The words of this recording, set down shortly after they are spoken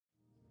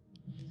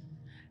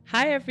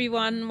Hi,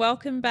 everyone.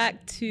 Welcome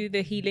back to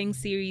the Healing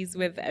Series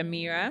with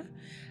Amira.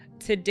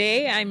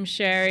 Today, I'm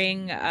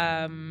sharing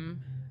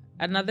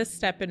another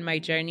step in my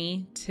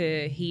journey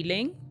to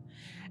healing.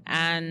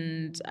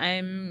 And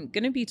I'm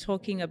going to be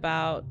talking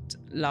about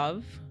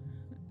love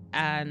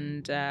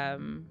and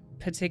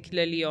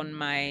particularly on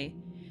my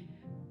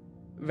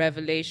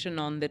revelation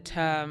on the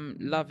term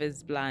love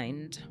is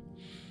blind.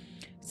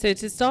 So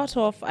to start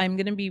off, I'm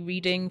going to be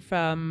reading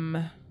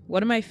from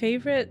one of my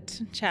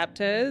favorite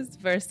chapters,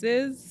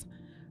 verses,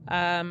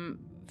 1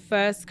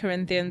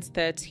 Corinthians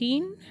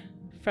 13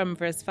 from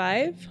verse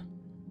 5.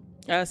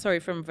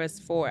 From verse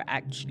 4,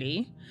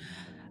 actually.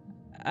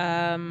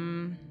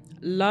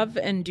 Love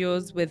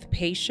endures with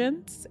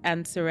patience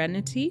and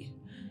serenity.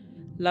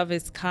 Love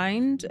is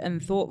kind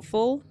and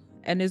thoughtful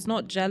and is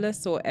not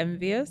jealous or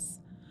envious.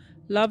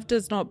 Love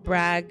does not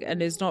brag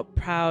and is not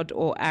proud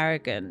or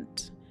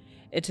arrogant.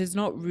 It is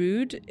not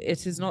rude.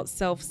 It is not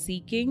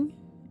self-seeking.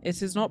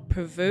 It is not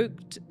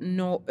provoked,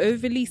 nor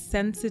overly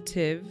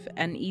sensitive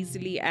and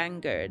easily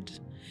angered.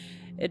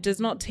 It does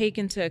not take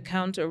into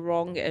account a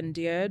wrong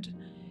endured.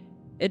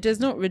 It does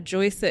not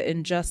rejoice at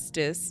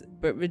injustice,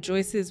 but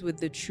rejoices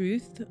with the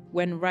truth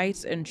when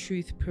right and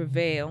truth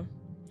prevail.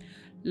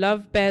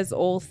 Love bears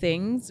all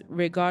things,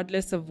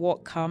 regardless of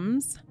what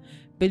comes,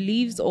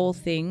 believes all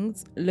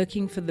things,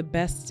 looking for the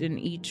best in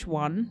each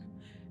one,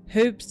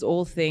 hopes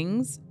all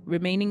things,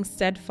 remaining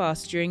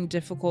steadfast during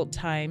difficult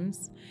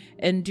times,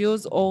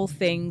 endures all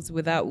things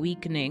without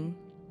weakening.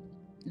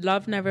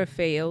 Love never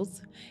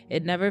fails,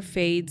 it never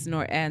fades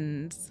nor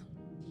ends.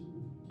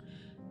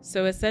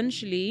 So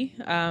essentially,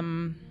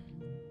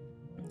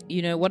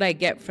 what I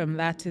get from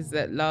that is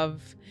that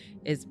love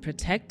is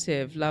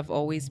protective. Love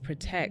always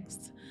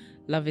protects.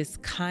 Love is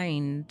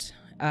kind.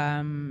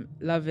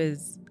 Love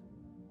is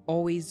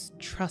always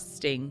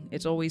trusting.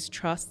 It always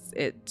trusts.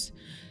 It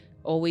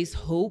always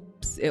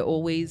hopes. It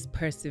always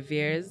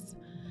perseveres.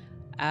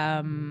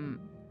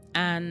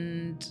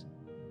 And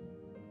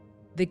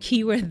the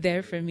key word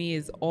there for me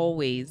is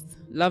always.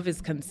 Love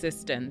is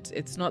consistent.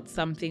 It's not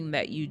something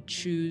that you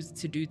choose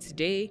to do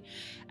today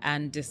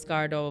and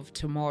discard of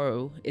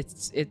tomorrow.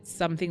 It's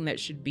something that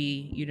should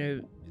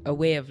be, a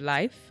way of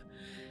life.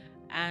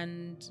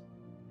 And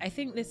I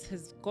think this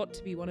has got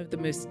to be one of the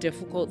most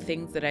difficult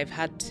things that I've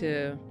had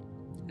to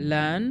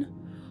learn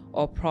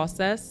or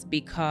process,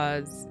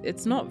 because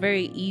it's not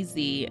very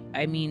easy,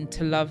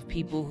 to love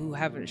people who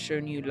haven't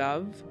shown you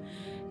love.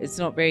 It's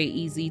not very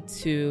easy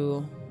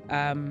to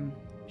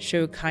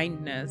show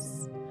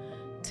kindness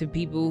to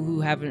people who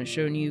haven't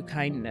shown you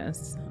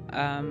kindness.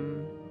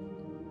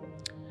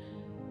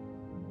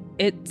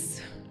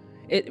 It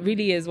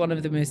really is one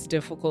of the most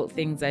difficult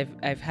things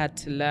I've had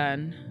to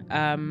learn.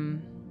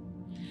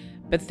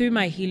 But through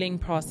my healing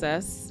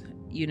process,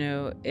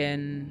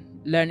 in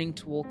learning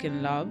to walk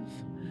in love,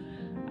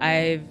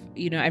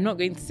 I'm not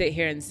going to sit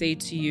here and say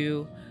to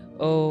you,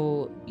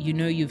 oh,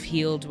 you've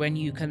healed when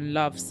you can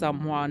love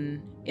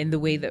someone in the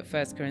way that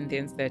 1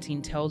 Corinthians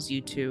 13 tells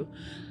you to.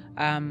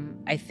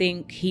 I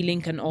think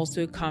healing can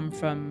also come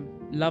from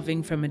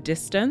loving from a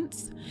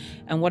distance.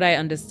 And what I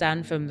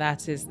understand from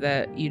that is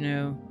that,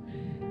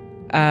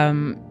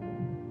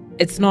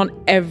 it's not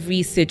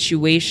every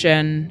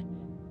situation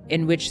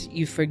in which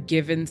you've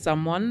forgiven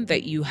someone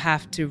that you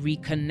have to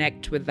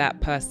reconnect with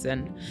that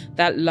person.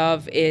 That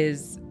love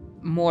is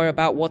more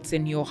about what's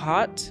in your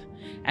heart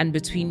and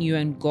between you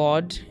and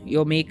God,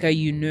 your maker.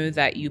 You know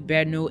that you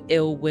bear no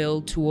ill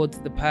will towards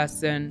the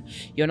person.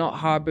 You're not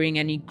harboring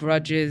any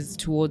grudges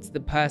towards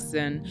the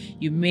person.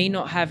 You may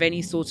not have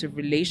any sort of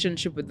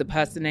relationship with the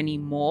person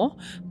anymore,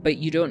 but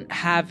you don't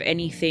have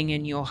anything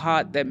in your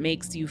heart that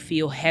makes you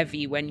feel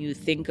heavy when you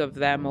think of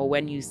them or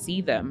when you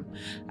see them.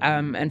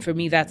 And for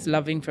me, that's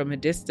loving from a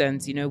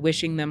distance,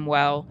 wishing them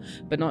well,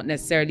 but not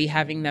necessarily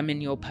having them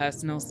in your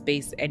personal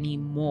space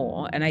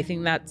anymore. And I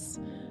think that's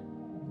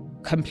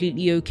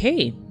completely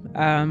okay.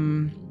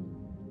 I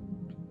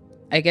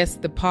guess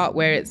the part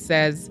where it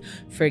says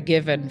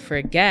forgive and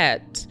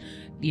forget,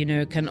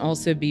 can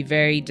also be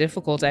very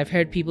difficult. I've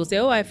heard people say,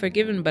 oh, I've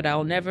forgiven, but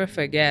I'll never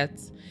forget.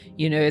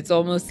 It's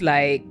almost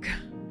like,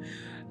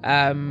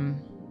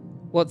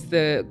 what's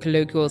the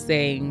colloquial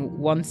saying?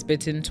 Once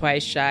bitten,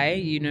 twice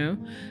shy,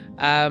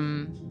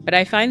 But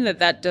I find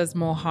that does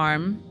more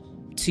harm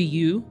to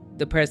you,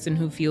 the person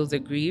who feels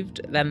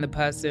aggrieved, than the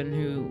person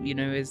who,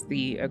 is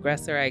the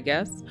aggressor, I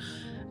guess.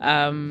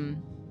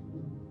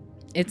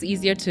 It's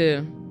easier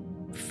to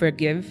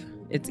forgive.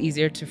 It's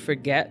easier to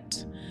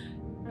forget,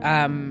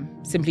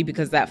 simply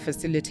because that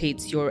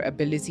facilitates your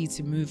ability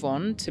to move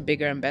on to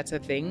bigger and better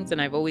things. And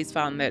I've always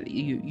found that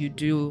you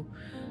do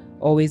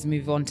always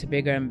move on to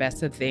bigger and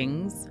better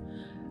things.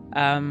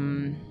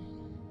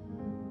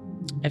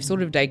 I've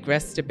sort of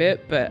digressed a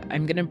bit, but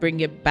I'm going to bring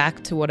it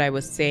back to what I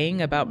was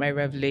saying about my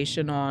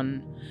revelation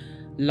on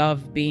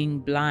love being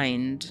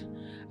blind.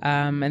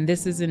 And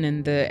this isn't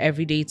in the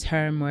everyday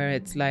term where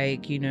it's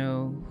like,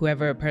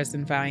 whoever a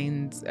person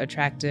finds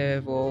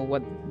attractive or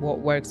what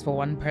works for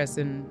one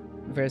person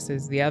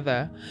versus the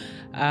other.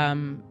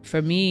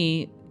 For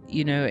me,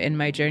 in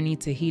my journey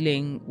to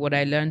healing, what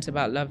I learned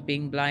about love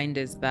being blind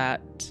is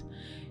that,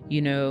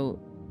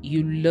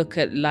 you look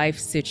at life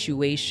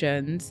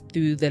situations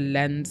through the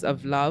lens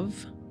of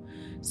love.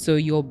 So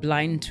you're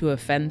blind to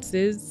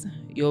offenses,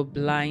 you're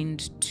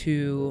blind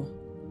to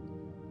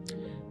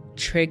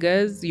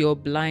triggers, you're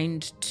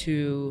blind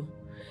to,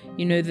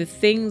 the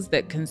things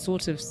that can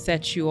sort of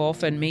set you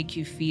off and make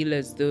you feel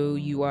as though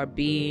you are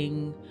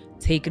being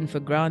taken for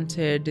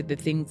granted, the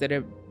things that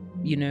are,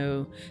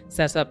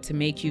 set up to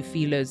make you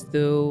feel as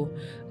though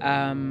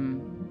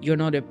you're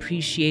not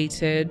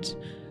appreciated,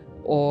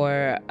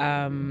 or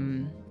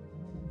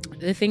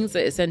the things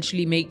that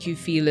essentially make you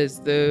feel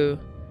as though,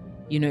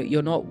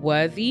 you're not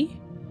worthy.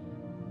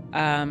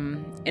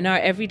 In our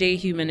everyday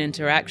human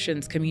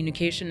interactions,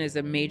 communication is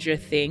a major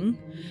thing,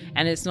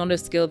 and it's not a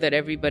skill that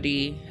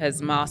everybody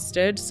has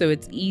mastered. So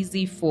it's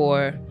easy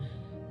for,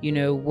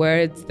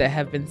 words that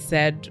have been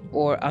said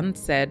or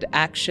unsaid,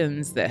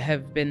 actions that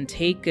have been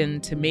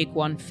taken to make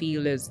one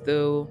feel as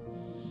though,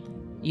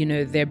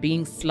 they're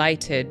being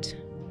slighted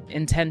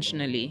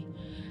intentionally.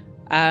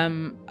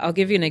 I'll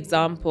give you an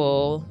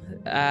example.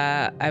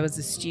 I was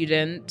a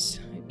student,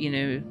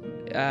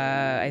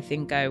 I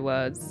think I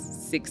was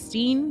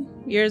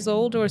 16 years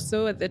old or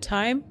so at the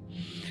time.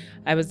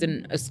 I was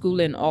in a school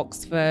in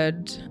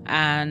Oxford,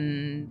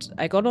 and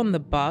I got on the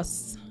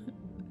bus,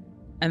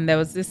 and there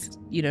was this,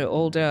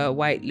 older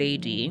white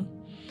lady.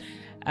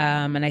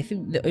 And I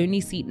think the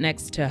only seat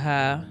next to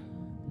her,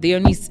 the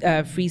only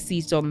free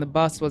seat on the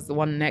bus was the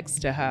one next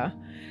to her.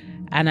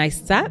 And I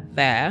sat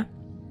there,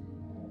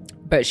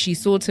 but she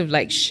sort of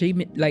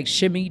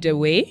shimmied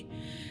away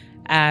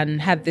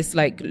and had this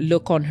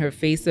look on her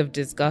face of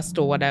disgust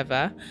or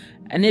whatever.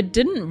 And it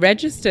didn't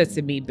register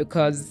to me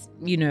because,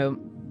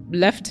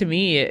 left to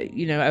me,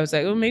 I was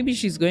like, oh, maybe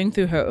she's going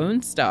through her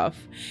own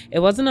stuff. It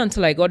wasn't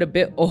until I got a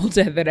bit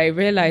older that I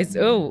realized,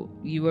 oh,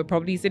 you were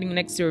probably sitting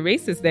next to a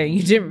racist there and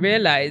you didn't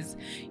realize,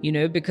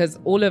 because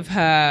all of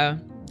her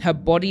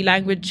body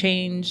language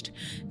changed,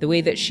 the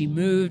way that she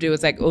moved. It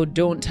was like, oh,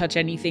 don't touch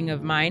anything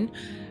of mine.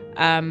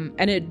 And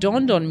it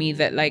dawned on me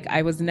that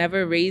I was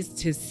never raised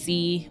to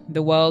see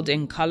the world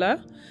in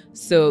color.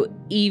 So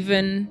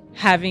even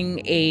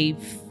having a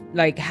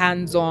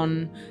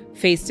hands-on,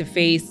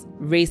 face-to-face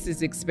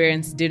racist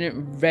experience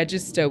didn't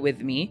register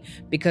with me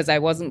because I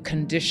wasn't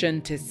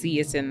conditioned to see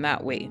it in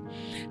that way.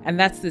 And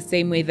that's the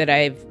same way that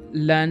I've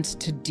learned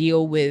to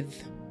deal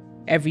with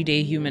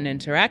everyday human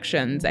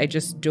interactions. I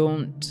just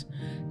don't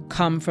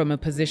come from a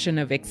position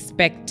of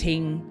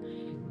expecting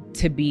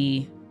to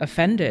be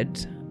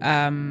offended.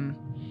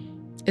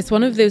 It's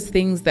one of those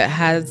things that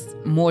has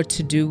more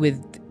to do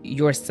with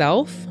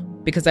yourself,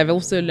 because I've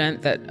also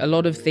learned that a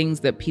lot of things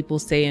that people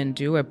say and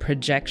do are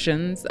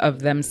projections of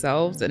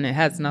themselves, and it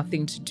has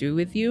nothing to do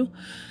with you.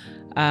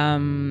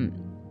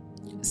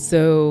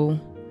 So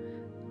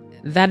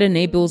that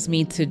enables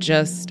me to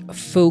just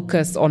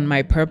focus on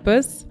my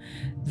purpose.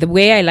 The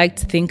way I like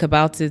to think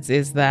about it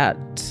is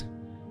that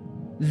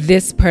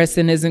this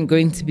person isn't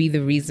going to be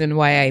the reason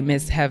why I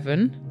miss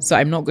heaven. So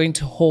I'm not going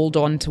to hold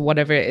on to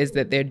whatever it is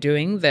that they're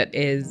doing that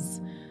is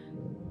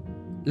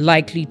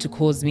likely to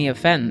cause me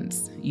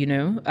offense.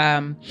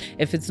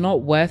 If it's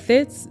not worth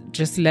it,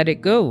 just let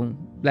it go.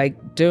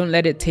 Don't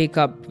let it take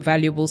up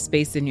valuable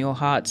space in your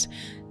heart.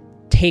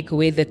 Take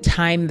away the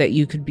time that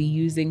you could be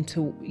using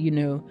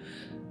to,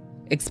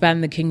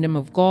 expand the kingdom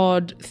of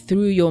God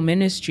through your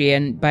ministry.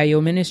 And by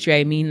your ministry,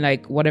 I mean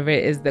whatever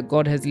it is that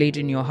God has laid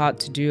in your heart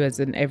to do as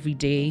an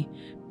everyday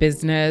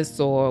business,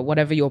 or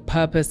whatever your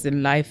purpose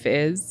in life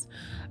is.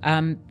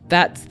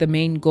 That's the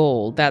main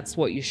goal. That's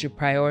what you should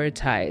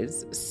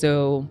prioritize.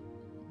 So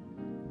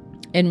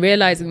in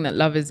realizing that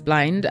love is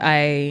blind,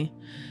 I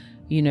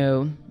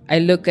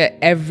look at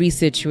every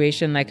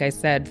situation, like I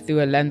said,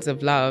 through a lens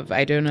of love.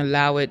 I don't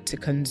allow it to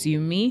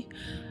consume me.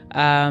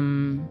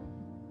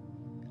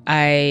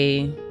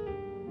 I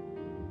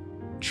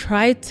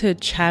try to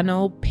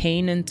channel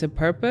pain into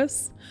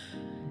purpose.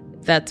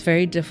 That's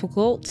very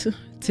difficult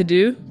to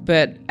do,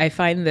 but I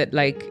find that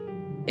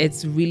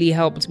it's really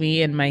helped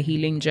me in my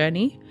healing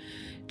journey.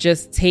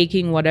 Just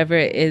taking whatever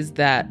it is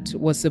that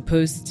was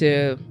supposed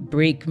to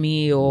break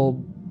me or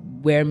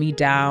wear me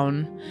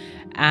down,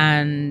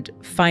 and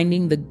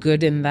finding the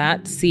good in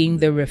that, seeing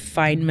the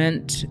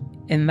refinement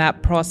in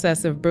that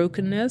process of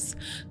brokenness,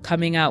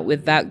 coming out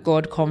with that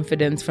God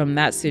confidence from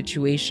that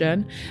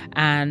situation,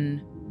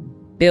 and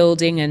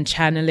building and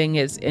channeling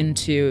it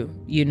into,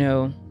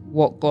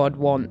 what God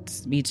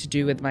wants me to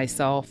do with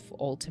myself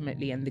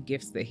ultimately, and the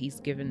gifts that He's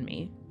given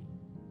me.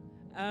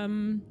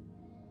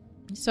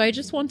 So I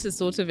just want to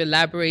sort of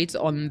elaborate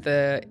on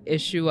the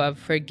issue of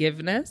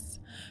forgiveness,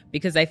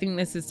 because I think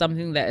this is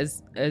something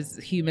that as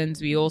humans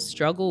we all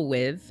struggle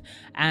with.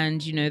 And,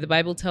 the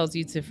Bible tells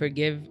you to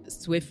forgive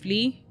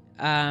swiftly,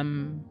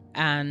 and,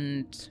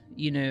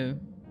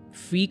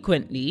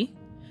 frequently.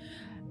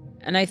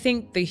 And I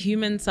think the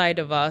human side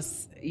of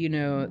us,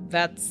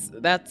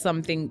 that's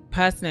something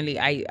personally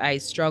I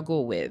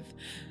struggle with.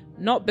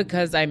 Not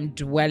because I'm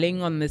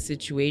dwelling on the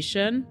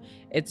situation.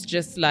 It's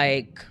just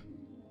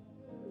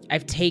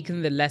I've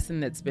taken the lesson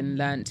that's been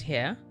learnt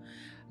here.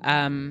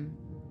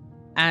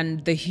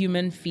 And the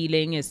human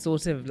feeling is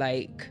sort of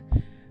like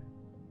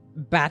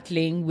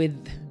battling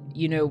with,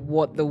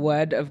 what the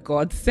word of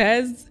God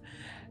says.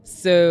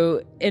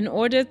 So in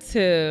order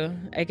to,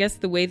 I guess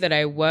the way that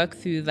I work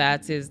through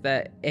that is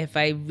that if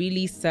I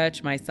really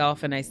search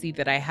myself and I see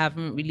that I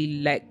haven't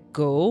really let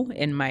go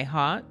in my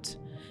heart,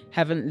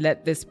 haven't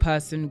let this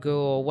person go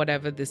or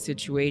whatever the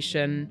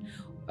situation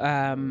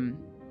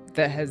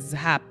that has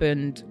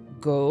happened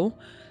go,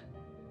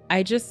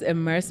 I just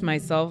immerse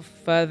myself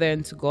further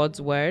into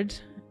God's word,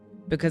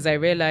 because I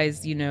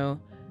realize,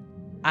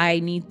 I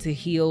need to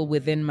heal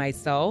within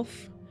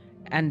myself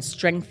and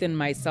strengthen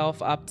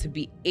myself up to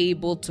be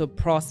able to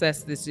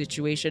process the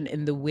situation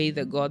in the way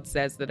that God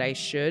says that I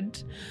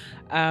should.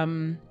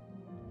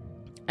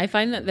 I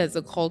find that there's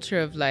a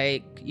culture of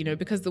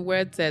because the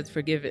word says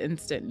forgive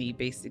instantly,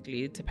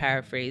 basically, to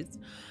paraphrase.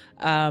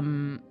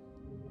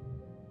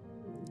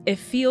 It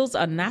feels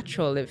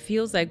unnatural. It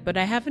feels like, but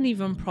I haven't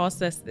even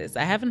processed this.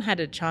 I haven't had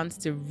a chance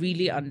to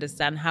really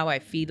understand how I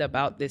feel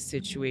about this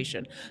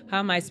situation. How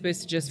am I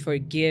supposed to just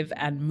forgive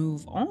and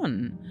move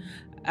on?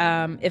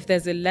 If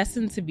there's a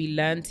lesson to be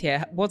learned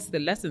here, what's the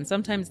lesson?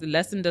 Sometimes the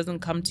lesson doesn't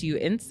come to you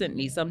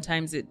instantly.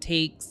 Sometimes it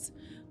takes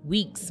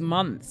weeks,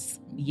 months,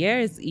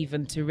 years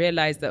even to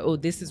realize that, oh,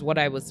 this is what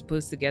I was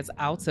supposed to get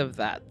out of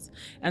that.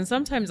 And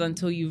sometimes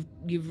until you've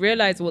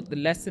realized what the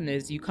lesson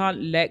is, you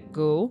can't let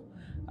go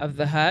of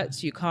the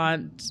hurt. You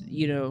can't,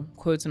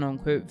 quote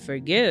unquote,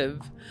 forgive.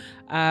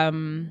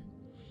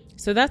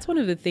 So that's one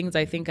of the things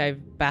I think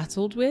I've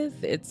battled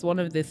with. It's one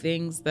of the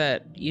things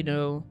that,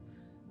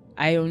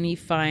 I only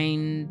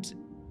find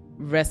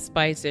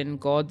respite in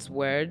God's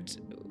word,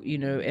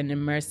 in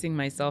immersing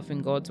myself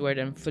in God's word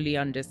and fully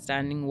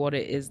understanding what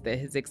it is that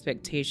his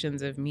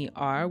expectations of me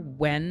are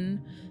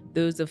when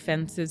those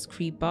offenses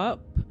creep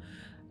up.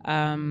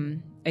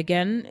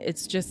 Again,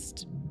 it's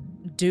just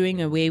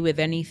doing away with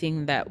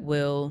anything that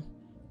will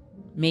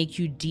make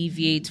you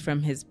deviate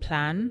from his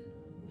plan,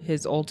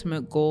 his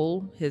ultimate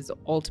goal, his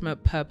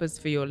ultimate purpose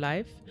for your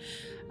life.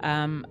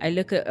 I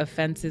look at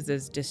offenses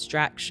as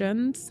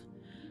distractions.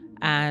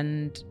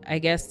 And I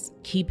guess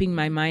keeping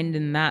my mind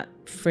in that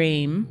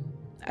frame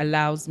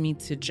allows me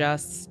to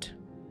just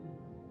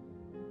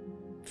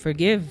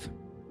forgive,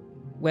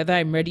 whether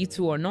I'm ready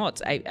to or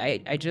not.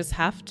 I just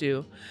have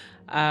to.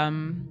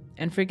 And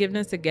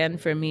forgiveness, again,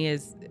 for me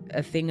is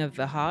a thing of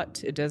the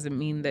heart. It doesn't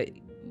mean that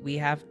we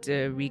have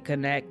to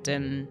reconnect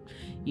and,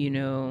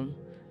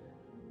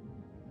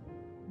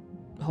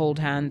 hold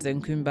hands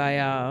and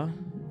kumbaya.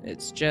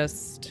 It's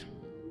just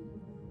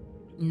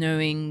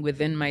knowing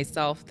within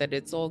myself that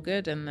it's all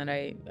good and that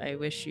I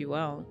wish you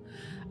well.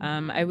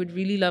 I would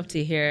really love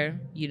to hear,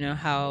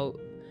 how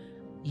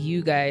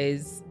you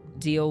guys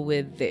deal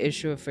with the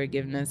issue of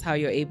forgiveness, how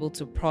you're able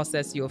to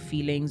process your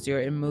feelings,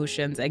 your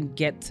emotions, and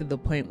get to the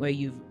point where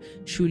you've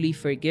truly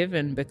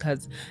forgiven,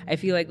 because I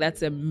feel like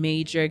that's a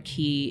major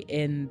key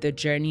in the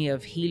journey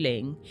of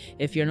healing.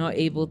 If you're not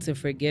able to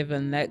forgive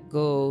and let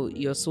go,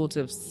 you're sort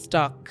of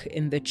stuck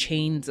in the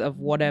chains of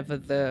whatever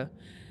the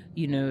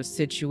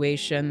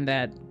situation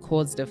that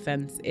caused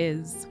offense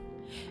is.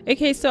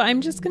 Okay, so I'm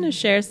just going to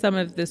share some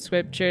of the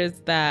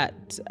scriptures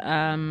that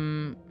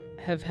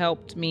have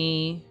helped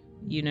me,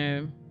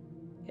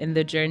 in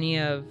the journey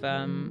of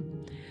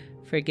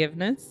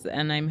forgiveness,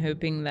 and I'm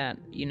hoping that,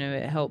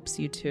 it helps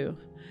you too.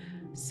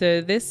 So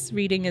this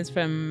reading is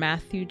from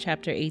Matthew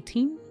chapter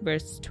 18,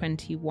 verse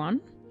 21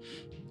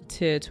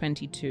 to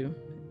 22.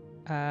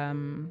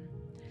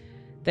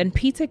 Then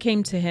Peter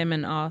came to him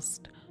and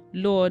asked,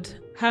 Lord,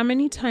 how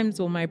many times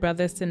will my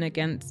brother sin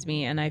against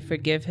me and I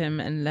forgive him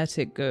and let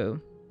it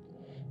go?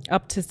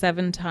 Up to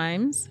 7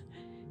 times?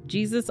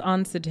 Jesus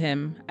answered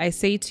him, I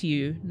say to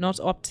you, not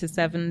up to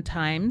 7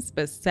 times,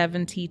 but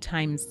 70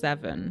 times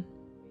 7.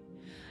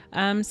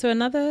 So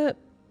another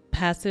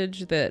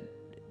passage that,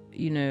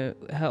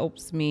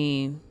 helps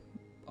me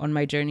on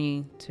my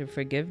journey to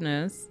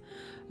forgiveness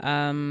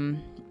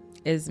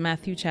is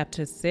Matthew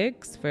chapter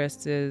 6,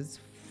 verses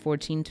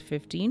 14 to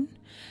 15.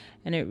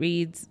 And it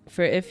reads,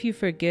 For if you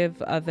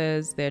forgive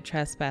others their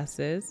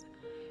trespasses,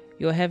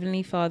 your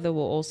heavenly Father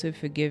will also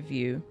forgive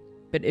you.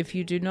 But if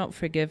you do not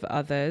forgive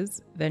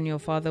others, then your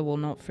Father will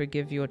not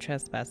forgive your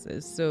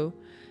trespasses. So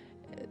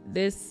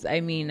this,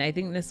 I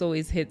think this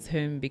always hits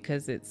home,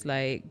 because it's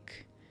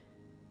like,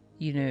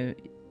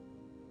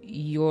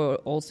 you're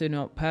also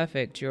not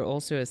perfect. You're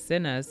also a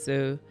sinner.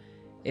 So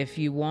if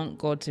you want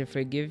God to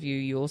forgive you,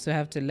 you also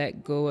have to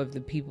let go of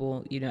the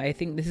people. I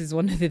think this is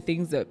one of the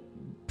things that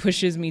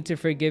pushes me to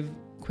forgive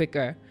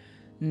quicker,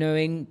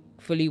 knowing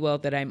fully well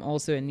that I'm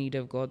also in need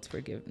of God's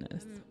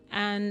forgiveness.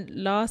 And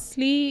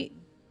lastly,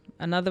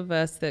 another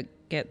verse that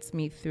gets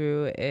me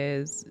through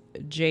is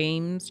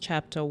James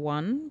chapter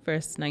 1,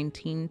 verse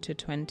 19 to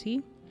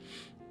 20.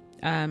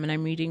 And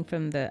I'm reading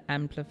from the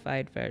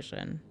Amplified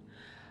Version.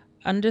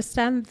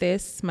 Understand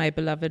this, my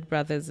beloved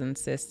brothers and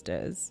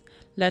sisters.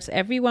 Let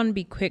everyone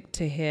be quick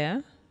to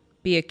hear,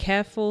 be a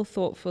careful,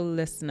 thoughtful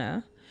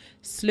listener,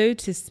 slow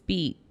to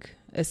speak,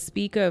 a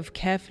speaker of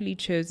carefully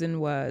chosen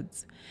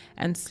words,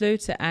 and slow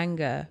to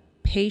anger,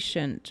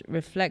 patient,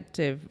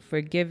 reflective,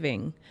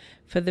 forgiving.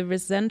 For the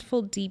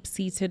resentful,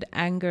 deep-seated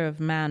anger of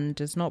man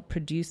does not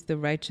produce the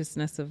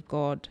righteousness of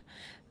God,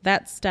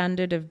 that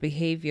standard of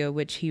behavior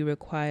which he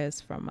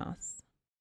requires from us.